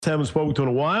Haven't spoken to in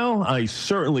a while. I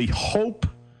certainly hope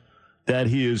that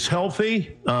he is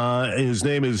healthy. His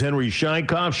name is Henry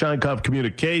Scheinkopf, Scheinkopf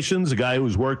Communications, a guy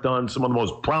who's worked on some of the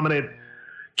most prominent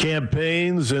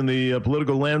campaigns in the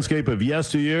political landscape of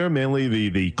yesteryear, mainly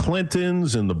the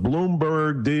Clintons and the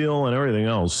Bloomberg deal and everything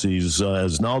else. He's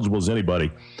as knowledgeable as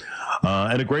anybody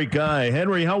and a great guy.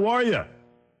 Henry, how are you?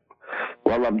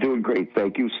 Well, I'm doing great.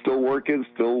 Thank you. Still working,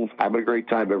 still having a great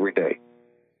time every day.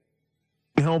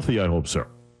 Healthy, I hope, sir.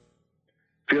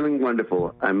 Feeling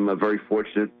wonderful. I'm very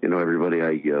fortunate. You know, everybody.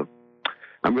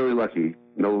 I'm really lucky.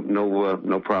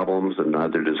 No problems, and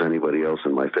neither does anybody else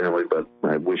in my family. But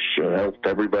I wish health to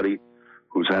everybody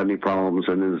who's had any problems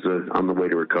and is on the way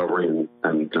to recovery,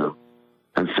 and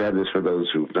sadness for those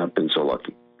who've not been so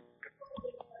lucky.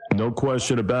 No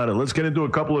question about it. Let's get into a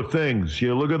couple of things.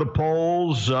 You look at the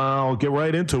polls. I'll get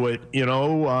right into it. You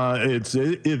know,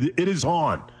 it is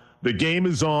on. The game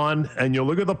is on, and you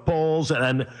look at the polls,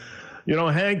 and you know,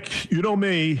 Hank, you know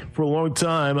me for a long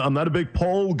time. I'm not a big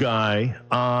poll guy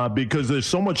because there's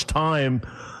so much time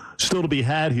still to be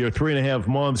had here, 3.5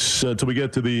 months till we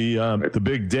get to the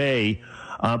big day.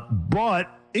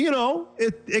 But, you know,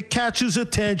 it catches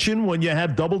attention when you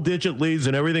have double-digit leads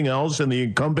and everything else, and the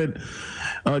incumbent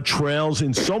trails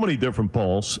in so many different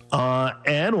polls.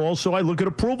 And also I look at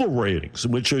approval ratings,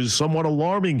 which is somewhat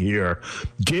alarming here.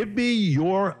 Give me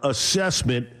your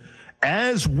assessment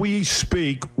as we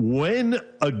speak, when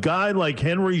a guy like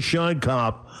Henry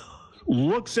Scheinkopf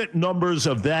looks at numbers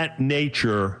of that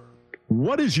nature,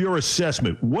 what is your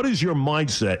assessment? What is your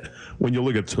mindset when you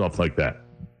look at stuff like that?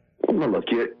 Well, look,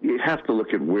 you have to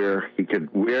look at where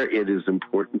it is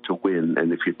important to win,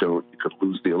 and if you don't, you could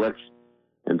lose the election.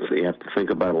 And so you have to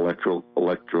think about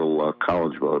electoral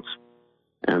college votes.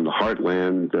 And the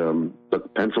heartland,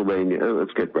 look, Pennsylvania,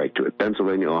 let's get right to it.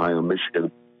 Pennsylvania, Ohio,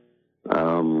 Michigan,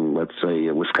 let's say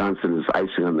Wisconsin is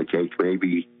icing on the cake,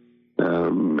 maybe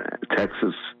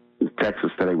Texas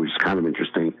today, which is kind of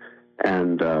interesting,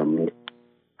 and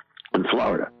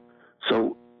Florida.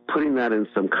 So putting that in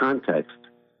some context,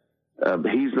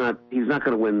 he's not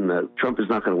going to win. Trump is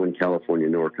not going to win California,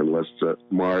 Newark, unless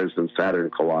Mars and Saturn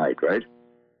collide, right?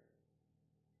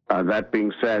 That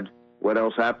being said, what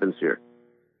else happens here?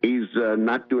 He's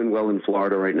not doing well in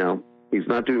Florida right now. He's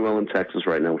not doing well in Texas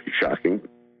right now, which is shocking.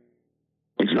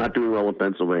 He's not doing well in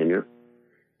Pennsylvania.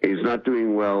 He's not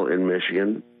doing well in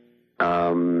Michigan.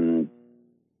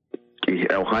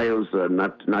 Ohio's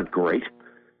not great.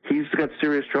 He's got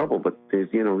serious trouble, but he's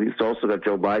also got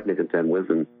Joe Biden to contend with,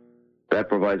 and that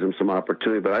provides him some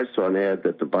opportunity. But I saw an ad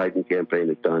that the Biden campaign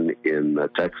had done in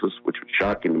Texas, which was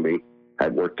shocking to me.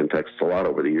 I'd worked in Texas a lot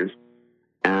over the years,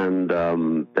 and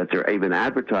that they're even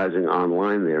advertising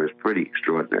online there is pretty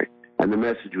extraordinary. And the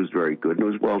message was very good, and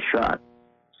it was well shot.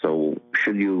 So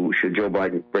should Joe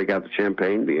Biden break out the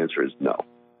champagne? The answer is no.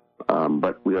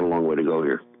 But we got a long way to go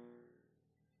here.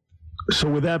 So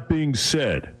with that being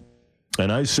said,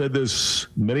 and I said this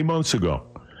many months ago,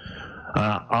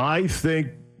 I think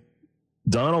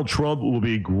Donald Trump will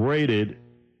be graded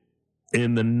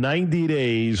in the 90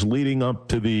 days leading up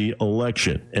to the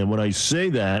election. And when I say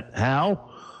that, how?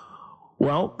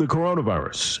 Well, the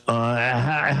coronavirus.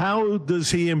 How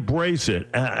does he embrace it?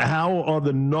 How are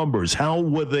the numbers? How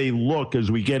will they look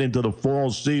as we get into the fall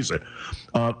season?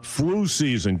 Flu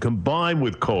season combined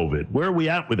with COVID. Where are we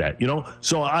at with that? You know,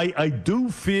 so I do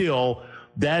feel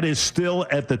that is still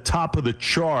at the top of the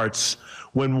charts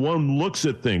when one looks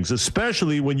at things,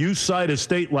 especially when you cite a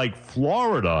state like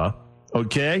Florida,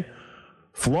 okay?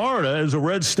 Florida is a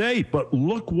red state, but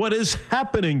look what is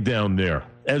happening down there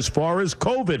as far as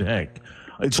COVID, Hank.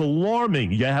 It's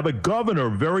alarming. You have a governor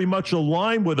very much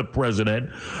aligned with the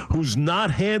president who's not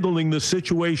handling the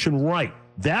situation right.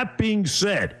 That being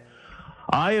said,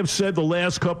 I have said the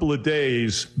last couple of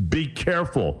days, be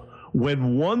careful.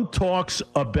 When one talks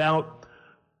about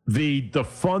the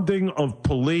defunding of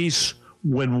police,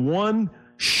 when one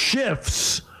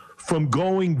shifts from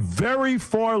going very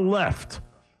far left,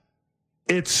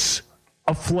 it's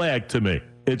a flag to me.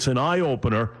 It's an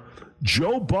eye-opener.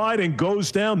 Joe Biden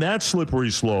goes down that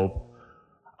slippery slope.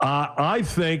 I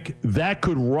think that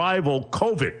could rival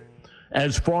COVID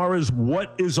as far as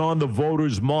what is on the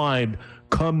voters' mind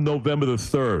come November the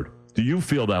 3rd. Do you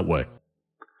feel that way?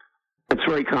 It's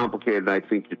very complicated. I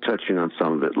think you're touching on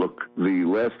some of it. Look, the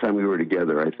last time we were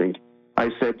together, I think I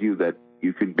said to you that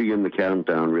you could begin the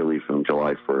countdown really from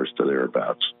July 1st to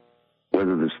thereabouts,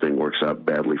 whether this thing works out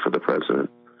badly for the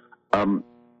president.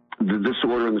 The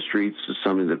disorder in the streets is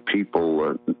something that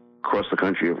people across the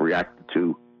country have reacted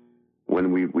to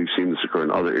when we've seen this occur in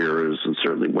other eras, and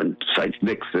certainly when cites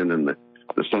Nixon and the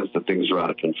sense that things are out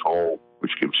of control,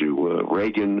 which gives you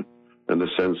Reagan, in the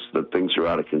sense that things are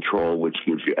out of control, which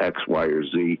gives you X, Y, or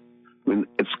Z. I mean,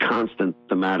 it's constant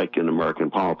thematic in American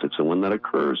politics, and when that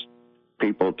occurs,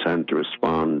 people tend to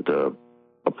respond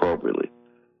appropriately.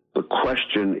 The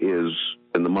question is,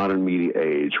 in the modern media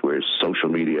age, where social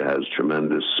media has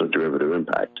tremendous derivative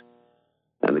impact,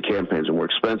 and the campaigns are more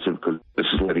expensive because this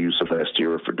is later use of last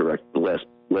year for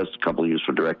last couple of years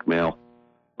for direct mail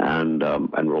and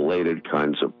related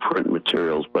kinds of print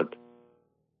materials, but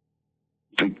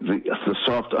the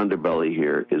soft underbelly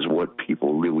here is what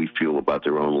people really feel about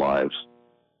their own lives.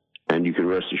 And you can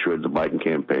rest assured the Biden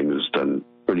campaign has done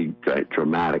pretty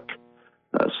dramatic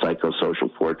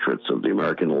psychosocial portraits of the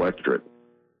American electorate.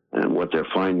 And what they're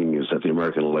finding is that the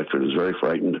American electorate is very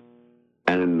frightened,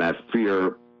 and in that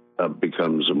fear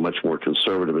becomes much more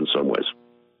conservative in some ways.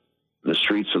 The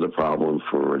streets are the problem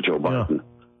for Joe Biden,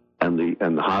 and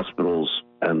the hospitals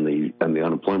and the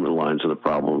unemployment lines are the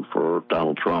problem for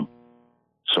Donald Trump.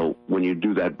 So when you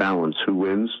do that balance, who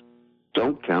wins?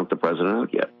 Don't count the president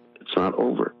out yet. It's not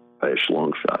over by a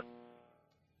long shot.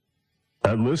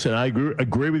 Listen, I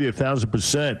agree with you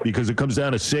 1,000% because it comes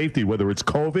down to safety, whether it's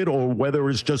COVID or whether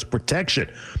it's just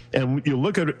protection. And you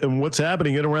look at what's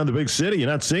happening in around the big city, you're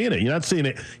not seeing it. You're not seeing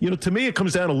it. You know, to me, it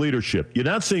comes down to leadership. You're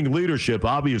not seeing leadership,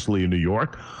 obviously, in New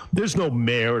York. There's no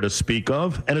mayor to speak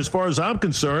of. And as far as I'm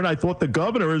concerned, I thought the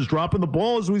governor is dropping the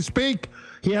ball as we speak.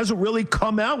 He hasn't really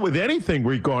come out with anything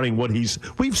regarding what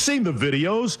we've seen the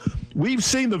videos. We've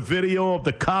seen the video of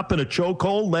the cop in a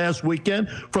chokehold last weekend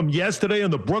from yesterday on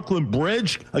the Brooklyn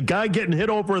Bridge, a guy getting hit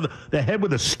over the head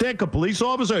with a stick, a police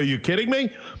officer. Are you kidding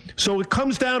me? So it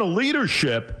comes down to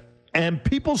leadership, and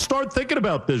people start thinking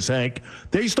about this, Hank.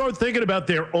 They start thinking about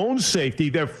their own safety,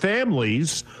 their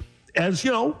families. As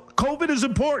you know, COVID is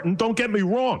important, don't get me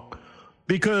wrong.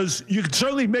 Because you can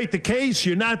certainly make the case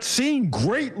you're not seeing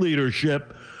great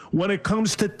leadership when it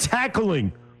comes to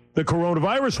tackling the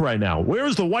coronavirus right now. Where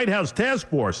is the White House task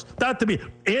force? Not to be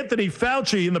Anthony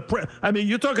Fauci in the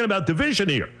you're talking about division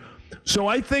here. So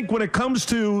I think when it comes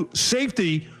to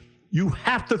safety, you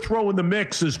have to throw in the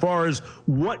mix as far as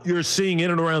what you're seeing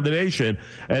in and around the nation.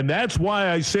 And that's why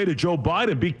I say to Joe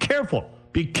Biden, be careful.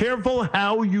 Be careful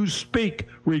how you speak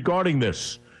regarding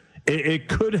this. It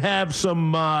could have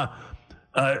some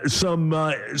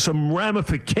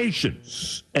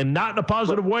ramifications, and not in a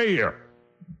positive way here.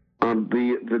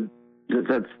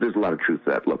 There's a lot of truth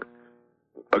to that. Look,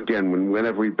 again,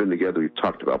 whenever we've been together, we've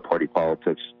talked about party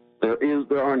politics.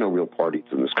 There are no real parties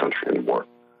in this country anymore.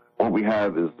 What we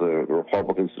have is the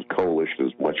Republicans' coalition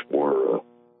is much more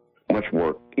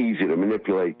easy to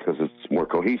manipulate because it's more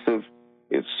cohesive,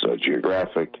 it's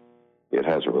geographic, it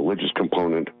has a religious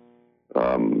component.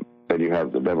 Then you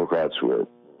have the Democrats who are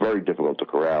very difficult to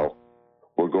corral.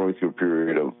 We're going through a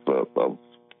period of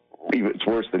even, it's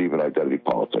worse than even identity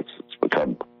politics. It's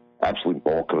become absolutely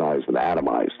balkanized and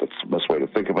atomized. That's the best way to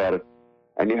think about it.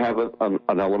 And you have an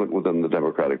element within the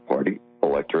Democratic Party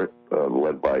electorate,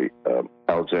 led by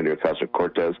Alexandria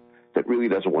Ocasio-Cortez, that really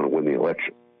doesn't want to win the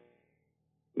election.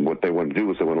 And what they want to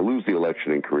do is they want to lose the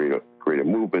election and create a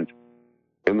movement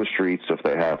in the streets if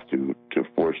they have to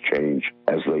force change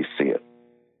as they see it.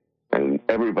 And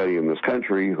everybody in this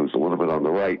country who's a little bit on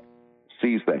the right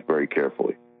sees that very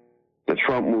carefully. The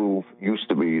Trump move used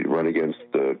to be run against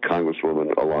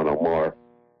Congresswoman Ilhan Omar,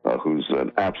 who's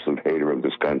an absolute hater of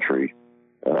this country,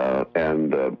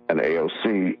 and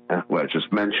AOC, who I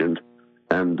just mentioned,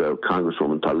 and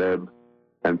Congresswoman Taleb,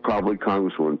 and probably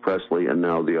Congresswoman Presley, and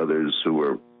now the others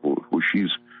who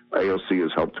AOC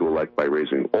has helped to elect by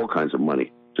raising all kinds of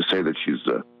money. To say that she's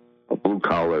a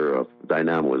blue-collar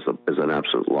dynamo is an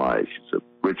absolute lie. She's a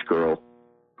rich girl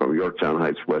from Yorktown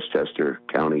Heights, Westchester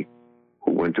County,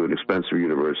 who went to an expensive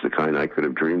university, the kind I could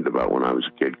have dreamed about when I was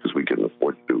a kid because we couldn't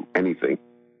afford to do anything.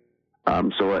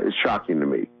 So it's shocking to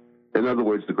me. In other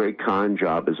words, the great con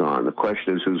job is on. The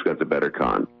question is who's got the better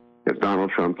con. If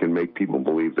Donald Trump can make people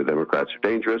believe the Democrats are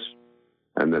dangerous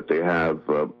and that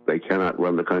they cannot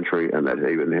run the country and that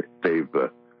they've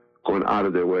gone out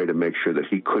of their way to make sure that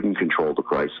he couldn't control the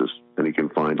crisis and he can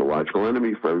find a logical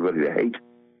enemy for everybody to hate,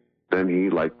 then he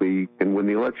likely can win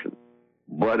the election.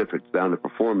 But if it's down to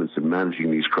performance in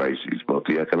managing these crises, both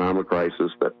the economic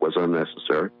crisis that was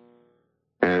unnecessary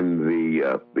and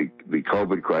the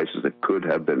COVID crisis that could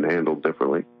have been handled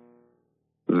differently,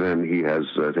 then he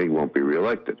won't be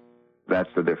reelected. That's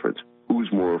the difference.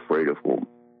 Who's more afraid of whom?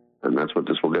 And that's what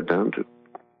this will get down to.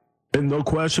 And no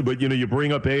question, but, you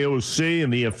bring up AOC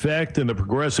and the effect and the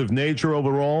progressive nature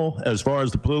overall as far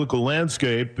as the political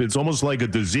landscape. It's almost like a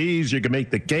disease. You can make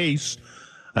the case.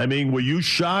 I mean, were you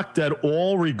shocked at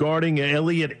all regarding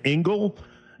Elliot Engel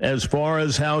as far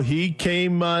as how he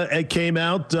came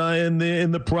out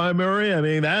in the primary. I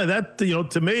mean, that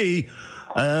to me,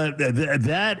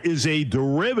 that is a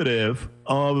derivative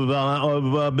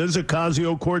of Ms.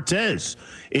 Ocasio-Cortez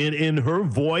in her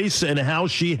voice and how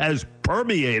she has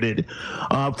permeated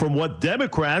from what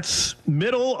Democrats,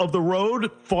 middle of the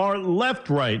road, far left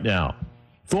right now.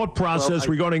 Thought process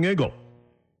regarding Engel.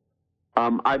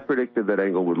 I predicted that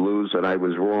Engel would lose, and I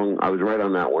was wrong. I was right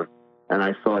on that one, and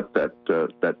I thought that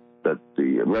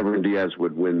the Reverend Diaz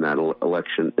would win that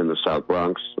election in the South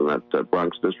Bronx, in that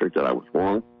Bronx district. That I was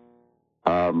wrong.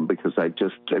 Because I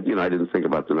just, I didn't think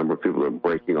about the number of people that are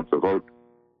breaking up the vote.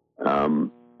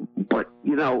 But,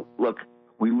 look,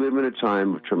 we live in a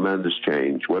time of tremendous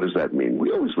change. What does that mean?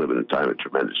 We always live in a time of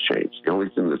tremendous change. The only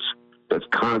thing that's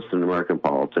constant in American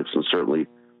politics, and certainly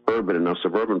urban and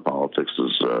suburban politics,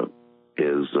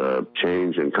 is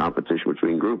change and competition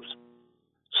between groups.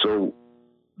 So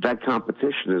that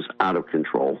competition is out of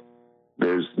control.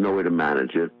 There's no way to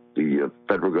manage it. The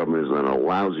federal government has done a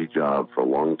lousy job for a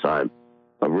long time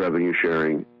of revenue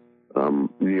sharing.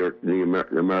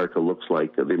 America looks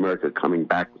like the America coming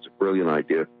back was a brilliant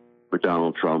idea for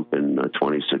Donald Trump in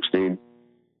 2016.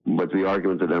 But the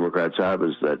argument the Democrats have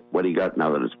is that what he got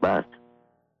now that it's back.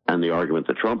 And the argument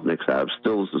the Trumpniks have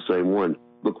still is the same one.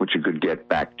 Look what you could get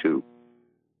back to.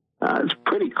 It's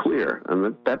pretty clear.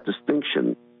 And that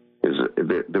distinction is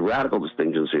the radical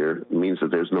distinctions here means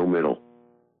that there's no middle.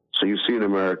 So you see an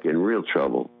America in real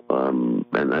trouble.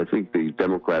 And I think the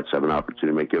Democrats have an opportunity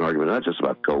to make an argument, not just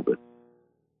about COVID,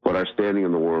 but our standing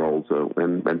in the world,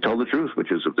 and tell the truth,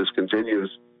 which is if this continues,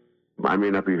 I may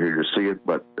not be here to see it,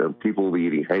 but people will be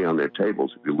eating hay on their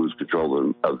tables if you lose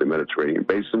control of the Mediterranean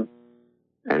basin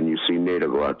and you see NATO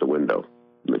go out the window.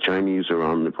 And the Chinese are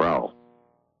on the prowl,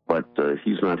 but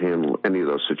he's not handling any of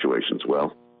those situations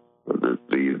well.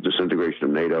 The disintegration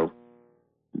of NATO,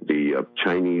 the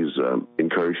Chinese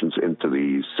incursions into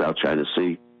the South China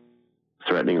Sea,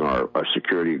 threatening our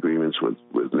security agreements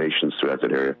with nations throughout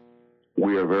that area.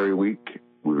 We are very weak.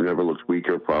 We've never looked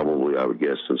weaker, probably, I would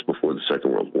guess, since before the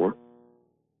Second World War.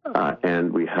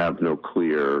 And we have no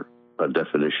clear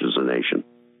definition as a nation.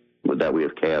 With that, we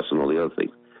have chaos and all the other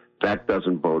things. That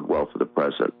doesn't bode well for the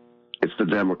president. It's the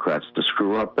Democrats to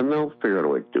screw up, and they'll figure out a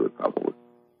way to do it, probably.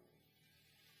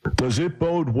 Does it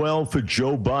bode well for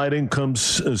Joe Biden come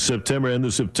September, end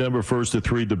of September, first of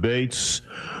 3 debates?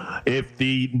 If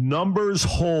the numbers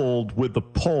hold with the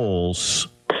polls,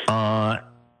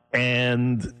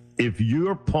 and if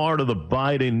you're part of the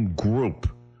Biden group,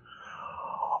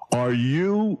 are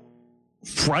you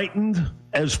frightened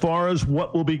as far as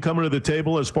what will be coming to the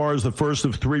table as far as the first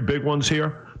of 3 big ones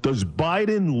here? Does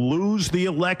Biden lose the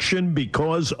election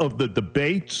because of the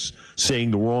debates,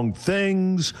 saying the wrong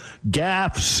things,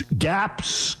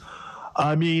 gaps?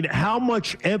 I mean, how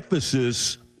much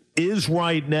emphasis is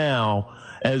right now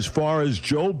as far as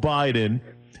Joe Biden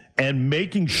and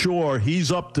making sure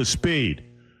he's up to speed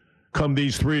come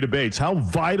these 3 debates? How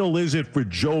vital is it for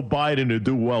Joe Biden to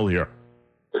do well here?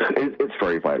 It's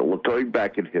very vital. Look, going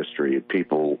back in history,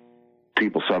 people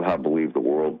somehow believe the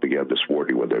world began this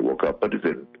morning when they woke up, but it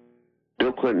didn't.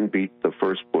 Bill Clinton beat the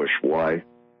first Bush. Why?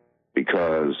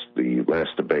 Because the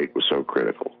last debate was so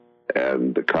critical,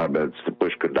 and the comments that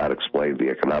Bush could not explain the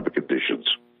economic conditions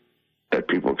that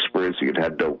people experiencing it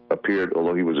had no appeared,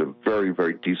 although he was a very,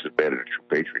 very decent man and a true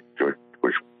patriot, George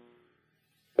Bush.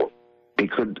 He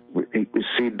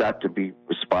seemed not to be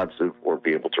responsive or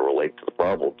be able to relate to the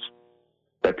problems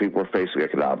that people were facing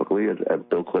economically, and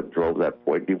Bill Clinton drove that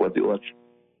point, and he won the election.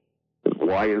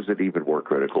 Why is it even more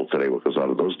critical today? What goes on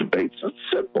in those debates? It's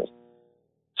simple.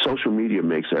 Social media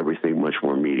makes everything much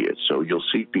more immediate. So you'll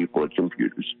see people at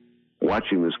computers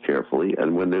watching this carefully,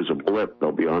 and when there's a blip,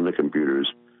 they'll be on the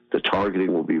computers. The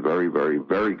targeting will be very, very,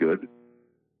 very good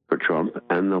for Trump,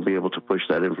 and they'll be able to push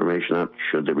that information out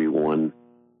should there be one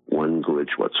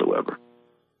glitch whatsoever.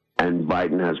 And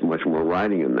Biden has much more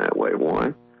riding in that way.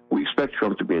 Why? We expect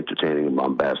Trump to be entertaining and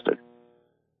bombastic.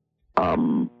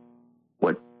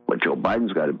 What Joe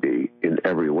Biden's got to be in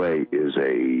every way is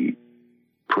a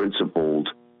principled,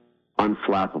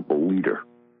 unflappable leader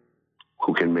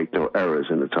who can make no errors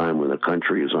in a time when the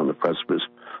country is on the precipice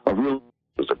of real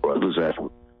disaster.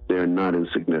 They're not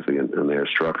insignificant, and they're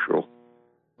structural.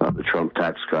 The Trump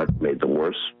tax cut made them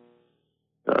worse.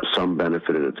 Some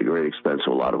benefited at the great expense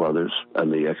of a lot of others.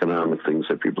 And the economic things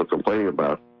that people are complaining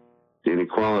about, the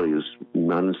inequality is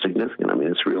not insignificant. I mean,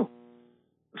 it's real.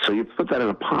 So you put that in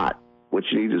a pot. What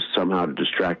you need is somehow to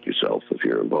distract yourself if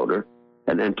you're a voter.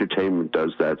 And entertainment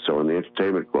does that. So on the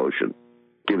entertainment quotient,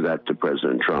 give that to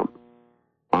President Trump.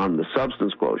 On the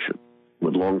substance quotient,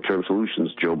 with long-term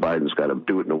solutions, Joe Biden's got to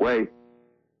do it in a way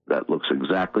that looks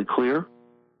exactly clear,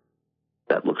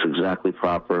 that looks exactly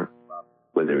proper,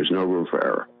 where there is no room for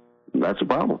error. And that's a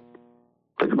problem.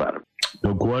 Think about it.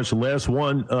 No question. Last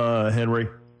one, Henry.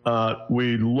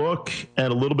 We look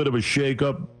at a little bit of a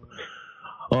shakeup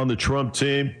on the Trump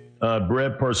team.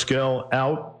 Brad Parscale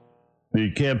out,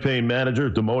 the campaign manager,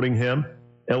 demoting him,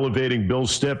 elevating Bill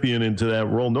Stepien into that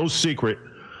role. No secret,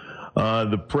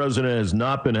 the president has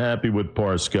not been happy with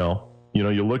Parscale. You know,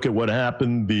 you look at what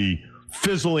happened, the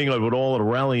fizzling of it all at a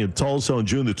rally in Tulsa on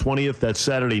June the 20th, that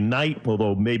Saturday night,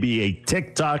 although maybe a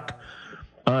TikTok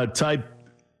type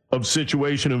of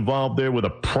situation involved there with a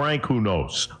prank, who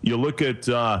knows? You look at,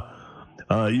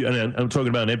 and I'm talking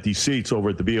about empty seats over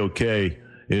at the BOK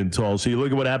in Tulsa. You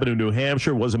look at what happened in New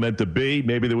Hampshire, wasn't meant to be.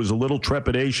 Maybe there was a little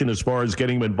trepidation as far as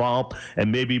getting him involved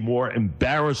and maybe more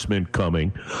embarrassment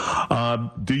coming.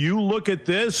 Do you look at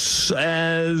this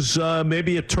as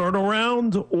maybe a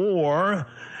turnaround, or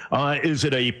is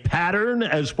it a pattern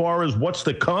as far as what's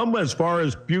to come, as far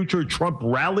as future Trump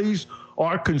rallies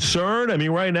are concerned? I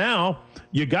mean, right now,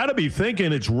 you got to be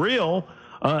thinking it's real.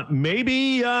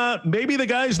 Maybe the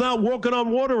guy's not walking on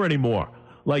water anymore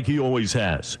like he always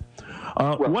has.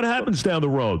 What happens down the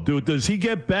road? Does he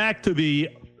get back to the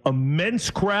immense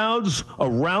crowds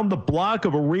around the block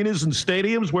of arenas and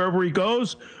stadiums wherever he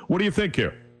goes? What do you think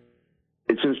here?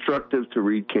 It's instructive to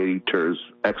read Katie Tur's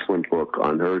excellent book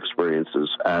on her experiences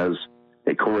as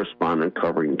a correspondent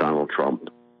covering Donald Trump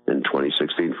in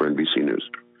 2016 for NBC News.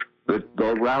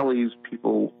 The rallies,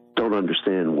 people don't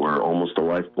understand, were almost a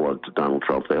lifeblood to Donald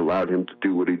Trump. They allowed him to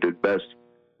do what he did best,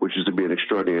 which is to be an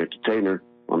extraordinary entertainer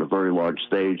on a very large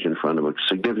stage in front of a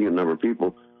significant number of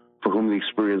people for whom the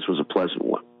experience was a pleasant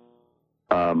one.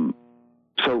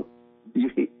 So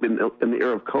in the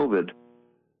era of COVID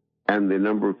and the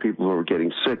number of people who are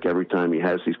getting sick every time he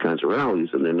has these kinds of rallies,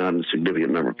 and they're not a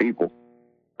significant number of people,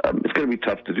 it's going to be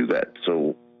tough to do that.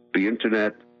 So the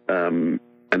internet and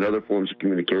other forms of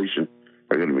communication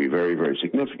are going to be very, very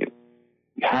significant.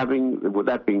 With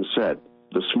that being said,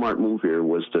 the smart move here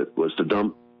was to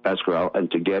dump Pascal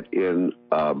and to get in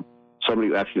somebody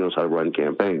who actually knows how to run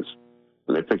campaigns.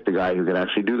 And they picked a guy who can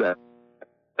actually do that.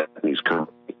 And he's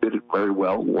did it very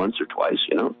well once or twice,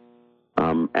 you know.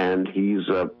 And he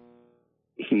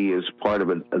is part of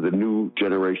the new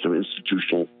generation of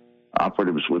institutional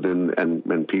operatives within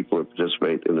and people who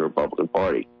participate in the Republican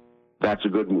Party. That's a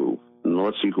good move. And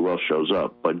let's see who else shows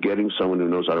up. But getting someone who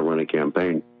knows how to run a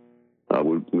campaign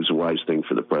was a wise thing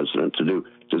for the president to do.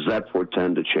 Does that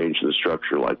portend a change in the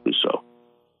structure? Likely so.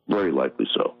 Very likely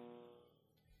so.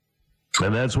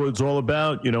 And that's what it's all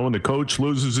about. You know, when the coach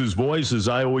loses his voice, as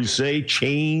I always say,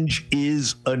 change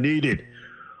is needed.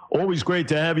 Always great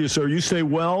to have you, sir. You stay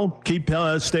well. Keep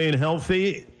staying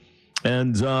healthy.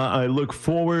 And I look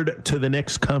forward to the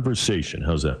next conversation.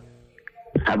 How's that?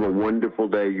 Have a wonderful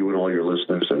day, you and all your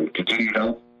listeners, and continued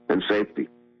health and safety.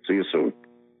 See you soon.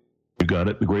 You got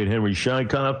it. The great Henry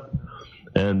Scheinkopf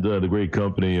and the great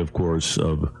company, of course,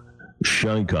 of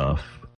Scheinkopf.